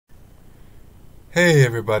Hey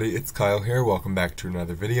everybody, it's Kyle here. Welcome back to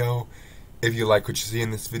another video. If you like what you see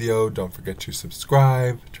in this video, don't forget to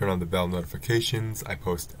subscribe, turn on the bell notifications. I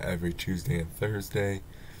post every Tuesday and Thursday.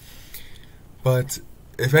 But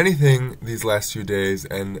if anything, these last few days,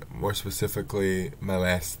 and more specifically my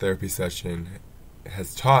last therapy session,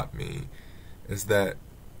 has taught me is that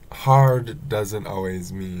hard doesn't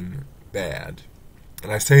always mean bad.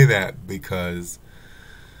 And I say that because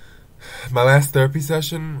my last therapy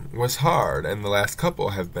session was hard, and the last couple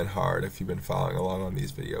have been hard if you've been following along on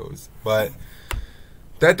these videos. But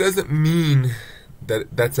that doesn't mean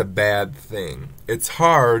that that's a bad thing. It's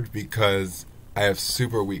hard because I have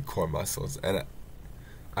super weak core muscles, and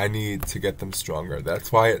I need to get them stronger.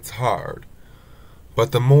 That's why it's hard.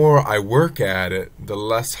 But the more I work at it, the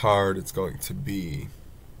less hard it's going to be.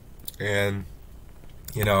 And,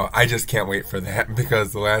 I just can't wait for that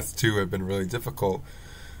because the last two have been really difficult.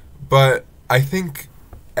 But I think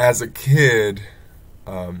as a kid,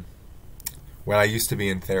 when I used to be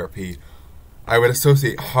in therapy, I would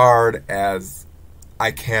associate hard as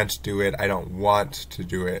I can't do it, I don't want to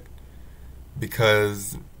do it,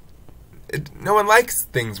 because no one likes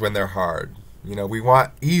things when they're hard. We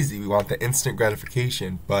want easy, we want the instant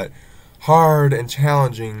gratification, but hard and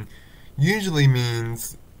challenging usually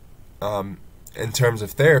means, in terms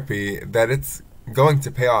of therapy, that it's going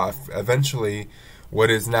to pay off. Eventually, what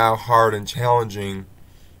is now hard and challenging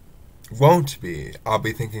won't be. I'll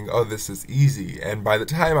be thinking, oh, this is easy. And by the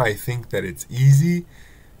time I think that it's easy,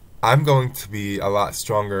 I'm going to be a lot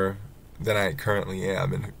stronger than I currently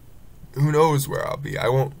am. And who knows where I'll be. I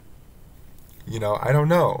won't, I don't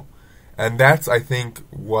know. And that's, I think,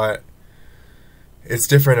 what is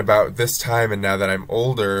different about this time and now that I'm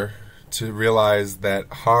older, to realize that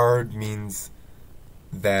hard means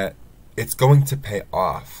that it's going to pay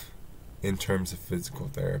off in terms of physical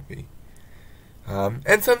therapy.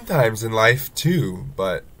 And sometimes in life too,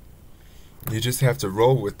 but you just have to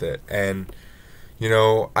roll with it. And,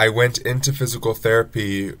 I went into physical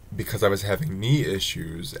therapy because I was having knee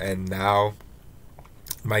issues, and now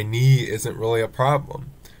my knee isn't really a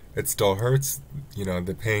problem. It still hurts,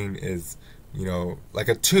 the pain is, like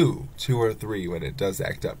a 2 or 3 when it does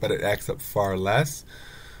act up, but it acts up far less.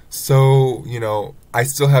 So, I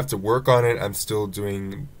still have to work on it. I'm still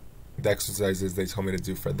doing the exercises they told me to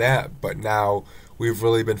do for that, but now we've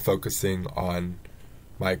really been focusing on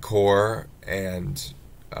my core and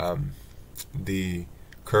the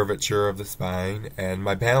curvature of the spine and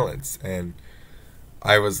my balance. And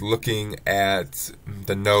I was looking at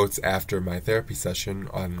the notes after my therapy session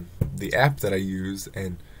on the app that I use,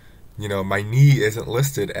 and my knee isn't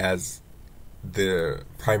listed as the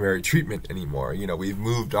primary treatment anymore. We've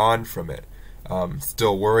moved on from it.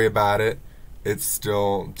 Still worry about it. It's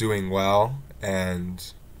still doing well,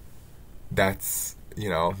 and that's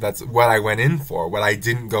what I went in for. What I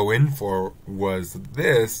didn't go in for was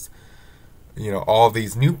this, all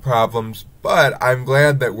these new problems, but I'm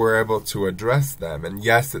glad that we're able to address them. And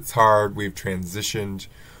yes, it's hard. We've transitioned.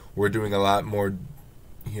 We're doing a lot more,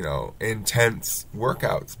 intense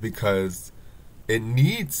workouts because it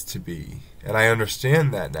needs to be. And I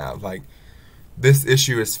understand that now. Like, this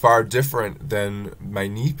issue is far different than my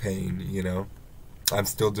knee pain, I'm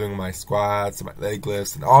still doing my squats and my leg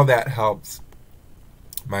lifts, and all that helps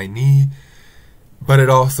my knee, but it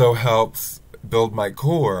also helps build my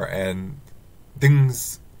core, and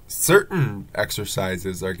certain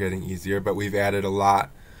exercises are getting easier, but we've added a lot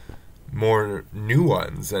more new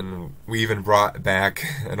ones, and we even brought back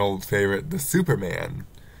an old favorite, the Superman.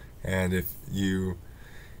 And if you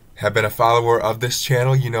have been a follower of this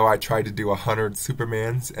channel, I tried to do 100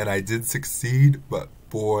 Supermans, and I did succeed, but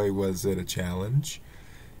boy was it a challenge.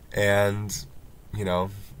 And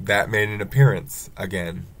that made an appearance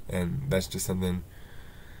again, and that's just something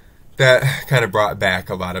that kind of brought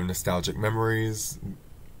back a lot of nostalgic memories.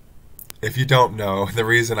 If you don't know, the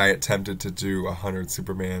reason I attempted to do 100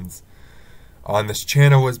 Supermans on this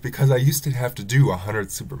channel was because I used to have to do 100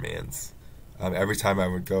 Supermans every time I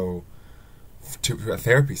would go to a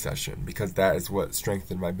therapy session, because that is what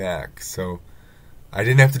strengthened my back. So I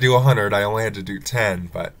didn't have to do 100, I only had to do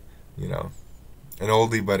 10, but, an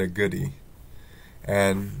oldie but a goodie.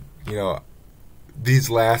 And,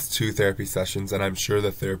 these last 2 therapy sessions, and I'm sure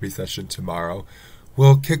the therapy session tomorrow,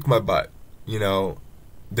 will kick my butt.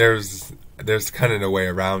 There's kind of no way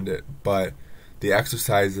around it, but the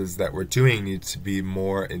exercises that we're doing need to be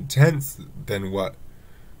more intense than what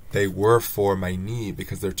they were for my knee,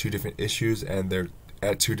 because they're 2 different issues and they're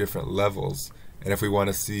at 2 different levels. And if we want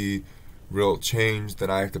to see real change, then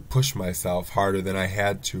I have to push myself harder than I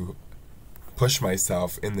had to push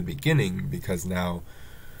myself in the beginning, because now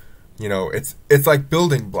it's like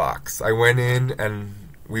building blocks. I went in and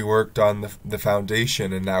we worked on the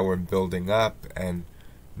foundation, and now we're building up, and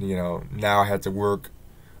now I had to work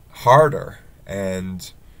harder.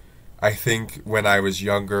 And I think when I was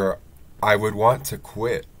younger, I would want to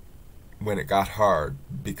quit when it got hard,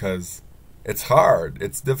 because it's hard,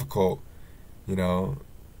 it's difficult,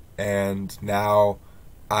 and now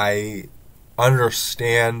I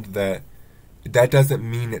understand that doesn't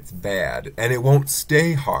mean it's bad, and it won't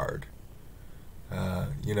stay hard,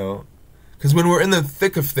 because when we're in the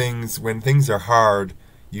thick of things, when things are hard,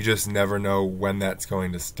 you just never know when that's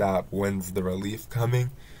going to stop, when's the relief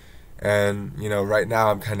coming. And right now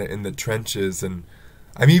I'm kind of in the trenches, and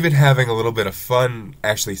I'm even having a little bit of fun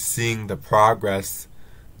actually seeing the progress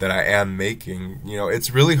that I am making.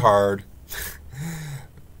 It's really hard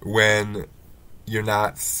when you're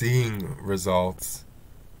not seeing results,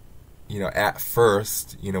 at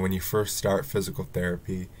first, when you first start physical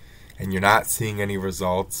therapy and you're not seeing any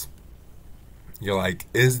results. You're like,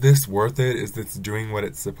 is this worth it? Is this doing what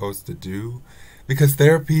it's supposed to do? Because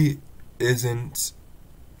therapy isn't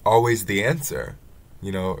always the answer.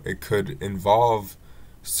 It could involve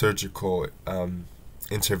surgical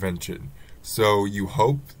intervention. So you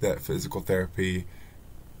hope that physical therapy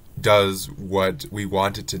does what we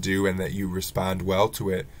want it to do and that you respond well to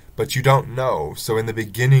it, but you don't know. So in the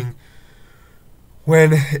beginning,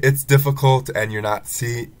 when it's difficult and you're not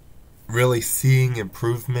really seeing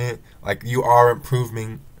improvement, like you are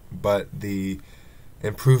improving, but the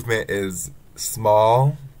improvement is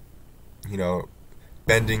small,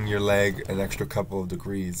 bending your leg an extra couple of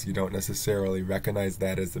degrees, you don't necessarily recognize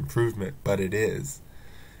that as improvement, but it is.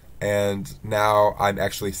 And now I'm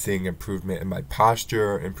actually seeing improvement in my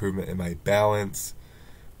posture, improvement in my balance,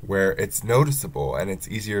 where it's noticeable, and it's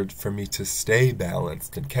easier for me to stay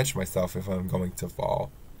balanced and catch myself if I'm going to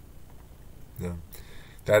fall.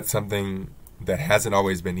 That's something that hasn't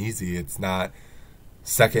always been easy. It's not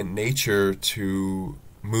second nature to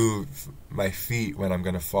move my feet when I'm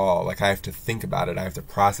going to fall. Like, I have to think about it, I have to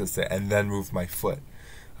process it, and then move my foot.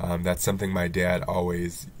 That's something my dad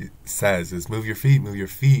always says, is move your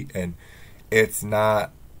feet, and it's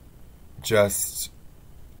not just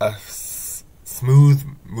a smooth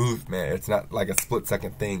movement. It's not like a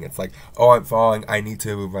split-second thing. It's like, oh, I'm falling, I need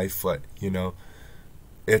to move my foot,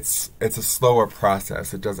 It's a slower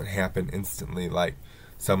process. It doesn't happen instantly like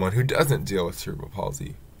someone who doesn't deal with cerebral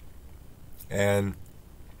palsy. And,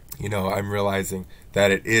 I'm realizing that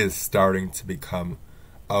it is starting to become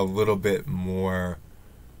a little bit more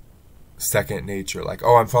second nature. Like,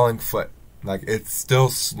 oh, I'm falling foot. Like, it's still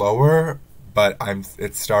slower, but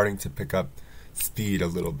it's starting to pick up speed a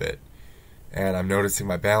little bit. And I'm noticing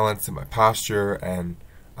my balance and my posture, and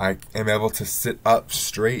I am able to sit up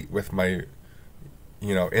straight with my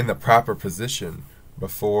in the proper position.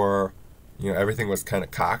 Before, everything was kind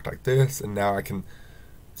of cocked like this, and now I can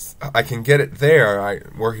get it there.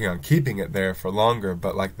 I'm working on keeping it there for longer,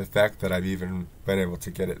 but like the fact that I've even been able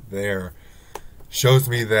to get it there shows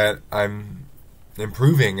me that I'm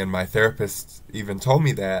improving, and my therapist even told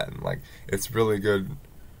me that, and like, it's really good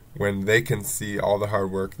when they can see all the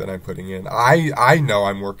hard work that I'm putting in. I know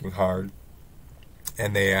I'm working hard,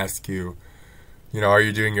 and they ask you, are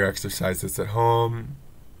you doing your exercises at home?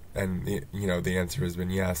 And, the answer has been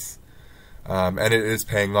yes. And it is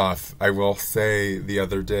paying off. I will say the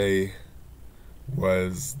other day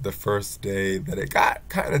was the first day that it got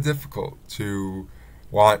kind of difficult to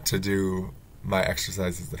want to do my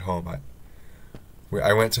exercises at home.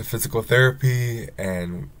 I went to physical therapy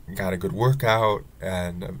and got a good workout,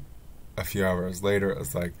 and a few hours later it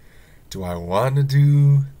was like, do I want to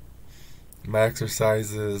do my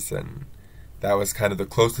exercises? And that was kind of the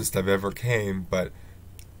closest I've ever came, but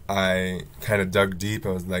I kind of dug deep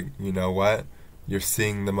and was like, you know what? You're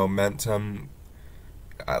seeing the momentum.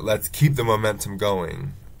 Let's keep the momentum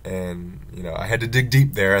going. And, I had to dig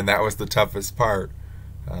deep there, and that was the toughest part.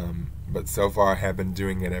 But so far I have been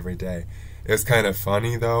doing it every day. It was kind of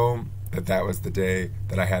funny, though, that was the day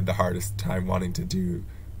that I had the hardest time wanting to do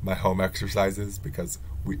my home exercises, because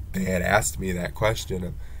they had asked me that question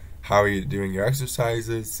of, how are you doing your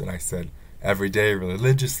exercises? And I said, every day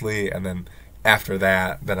religiously. And then after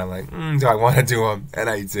that, then I'm like, do I want to do them? And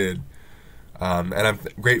I did. And I'm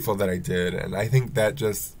grateful that I did. And I think that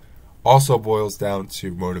just also boils down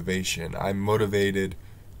to motivation. I'm motivated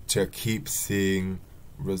to keep seeing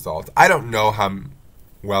results. I don't know how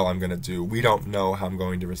well I'm going to do. We don't know how I'm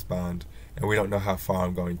going to respond. And we don't know how far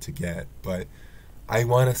I'm going to get. But I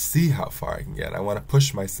want to see how far I can get. I want to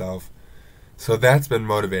push myself. So that's been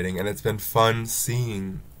motivating. And it's been fun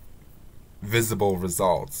seeing visible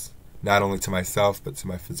results. Not only to myself, but to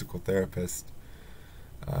my physical therapist.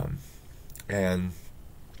 And,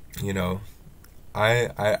 you know,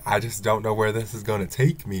 I just don't know where this is going to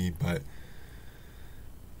take me, but,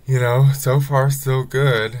 you know, so far so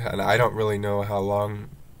good. And I don't really know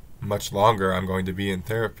much longer I'm going to be in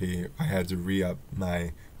therapy. I had to re-up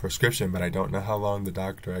my prescription, but I don't know how long the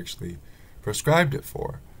doctor actually prescribed it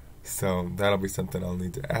for. So that'll be something I'll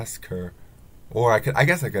need to ask her. Or I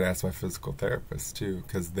guess I could ask my physical therapist too,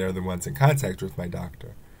 because they're the ones in contact with my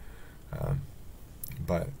doctor.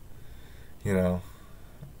 But, you know,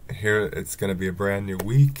 here it's going to be a brand new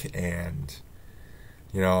week, and,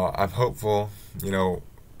 you know, I'm hopeful. You know,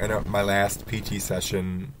 in my last PT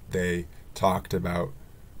session, they talked about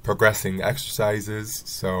progressing exercises,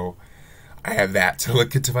 so I have that to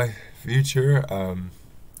look into my future.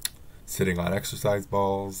 Sitting on exercise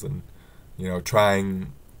balls, and, you know,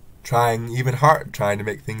 trying to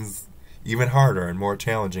make things even harder and more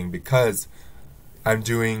challenging because I'm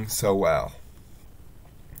doing so well.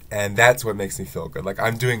 And that's what makes me feel good. Like,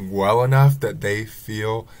 I'm doing well enough that they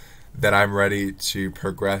feel that I'm ready to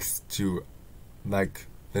progress to, like,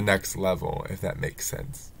 the next level, if that makes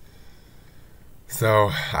sense.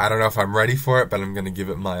 So, I don't know if I'm ready for it, but I'm going to give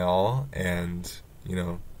it my all. And, you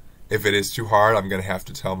know, if it is too hard, I'm going to have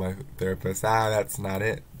to tell my therapist, that's not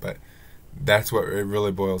it. But that's what it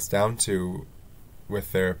really boils down to with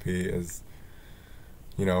therapy is,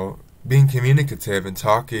 you know, being communicative and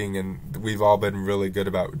talking, and we've all been really good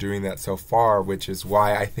about doing that so far, which is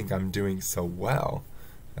why I think I'm doing so well.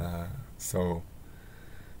 So,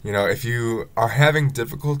 you know, if you are having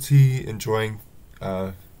difficulty enjoying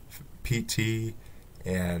PT,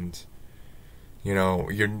 and, you know,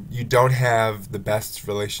 you don't have the best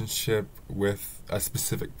relationship with a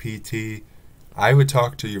specific PT, I would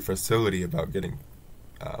talk to your facility about getting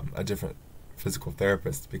a different physical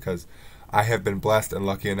therapist, because I have been blessed and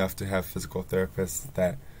lucky enough to have physical therapists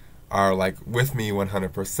that are, like, with me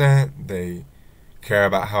 100%. They care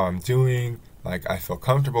about how I'm doing. Like, I feel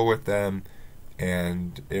comfortable with them,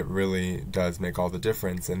 and it really does make all the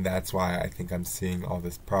difference. And that's why I think I'm seeing all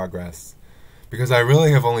this progress, because I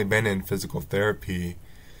really have only been in physical therapy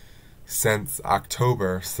since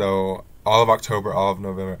October. So all of October, all of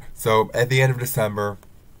November. So at the end of December,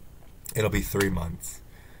 it'll be 3 months.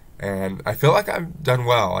 And I feel like I've done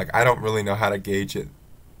well. Like, I don't really know how to gauge it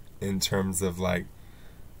in terms of, like,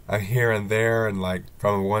 I'm here and there and, like,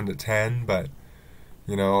 from a 1 to 10. But,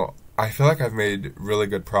 you know, I feel like I've made really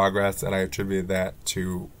good progress, and I attribute that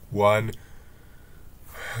to, 1,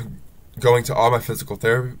 going to all my physical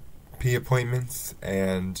therapy appointments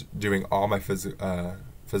and doing all my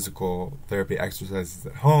physical therapy exercises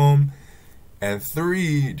at home, and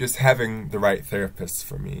 3, just having the right therapist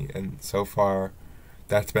for me. And so far,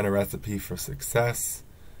 that's been a recipe for success,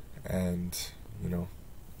 and, you know,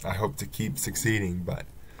 I hope to keep succeeding. But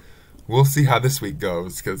we'll see how this week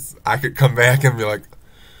goes, because I could come back and be like,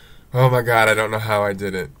 oh my god, I don't know how I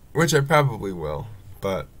did it, which I probably will.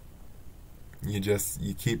 But you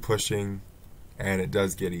keep pushing, and it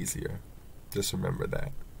does get easier. Just remember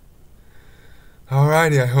that.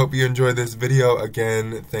 Alrighty, I hope you enjoyed this video.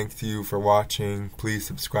 Again, thank you for watching. Please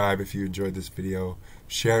subscribe if you enjoyed this video.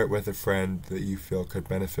 Share it with a friend that you feel could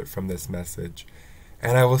benefit from this message.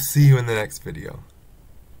 And I will see you in the next video.